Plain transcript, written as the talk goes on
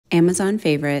Amazon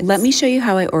favorite. Let me show you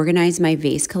how I organize my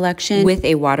vase collection with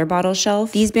a water bottle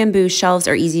shelf. These bamboo shelves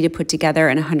are easy to put together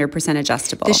and 100%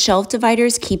 adjustable. The shelf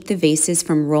dividers keep the vases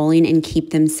from rolling and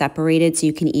keep them separated so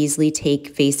you can easily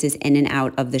take vases in and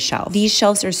out of the shelf. These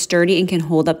shelves are sturdy and can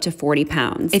hold up to 40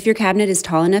 pounds. If your cabinet is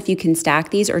tall enough, you can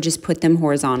stack these or just put them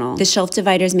horizontal. The shelf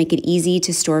dividers make it easy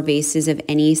to store vases of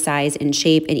any size and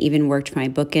shape. It even worked for my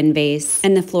bookend vase.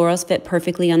 And the florals fit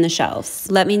perfectly on the shelves.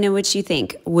 Let me know what you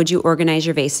think. Would you organize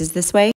your vases this way?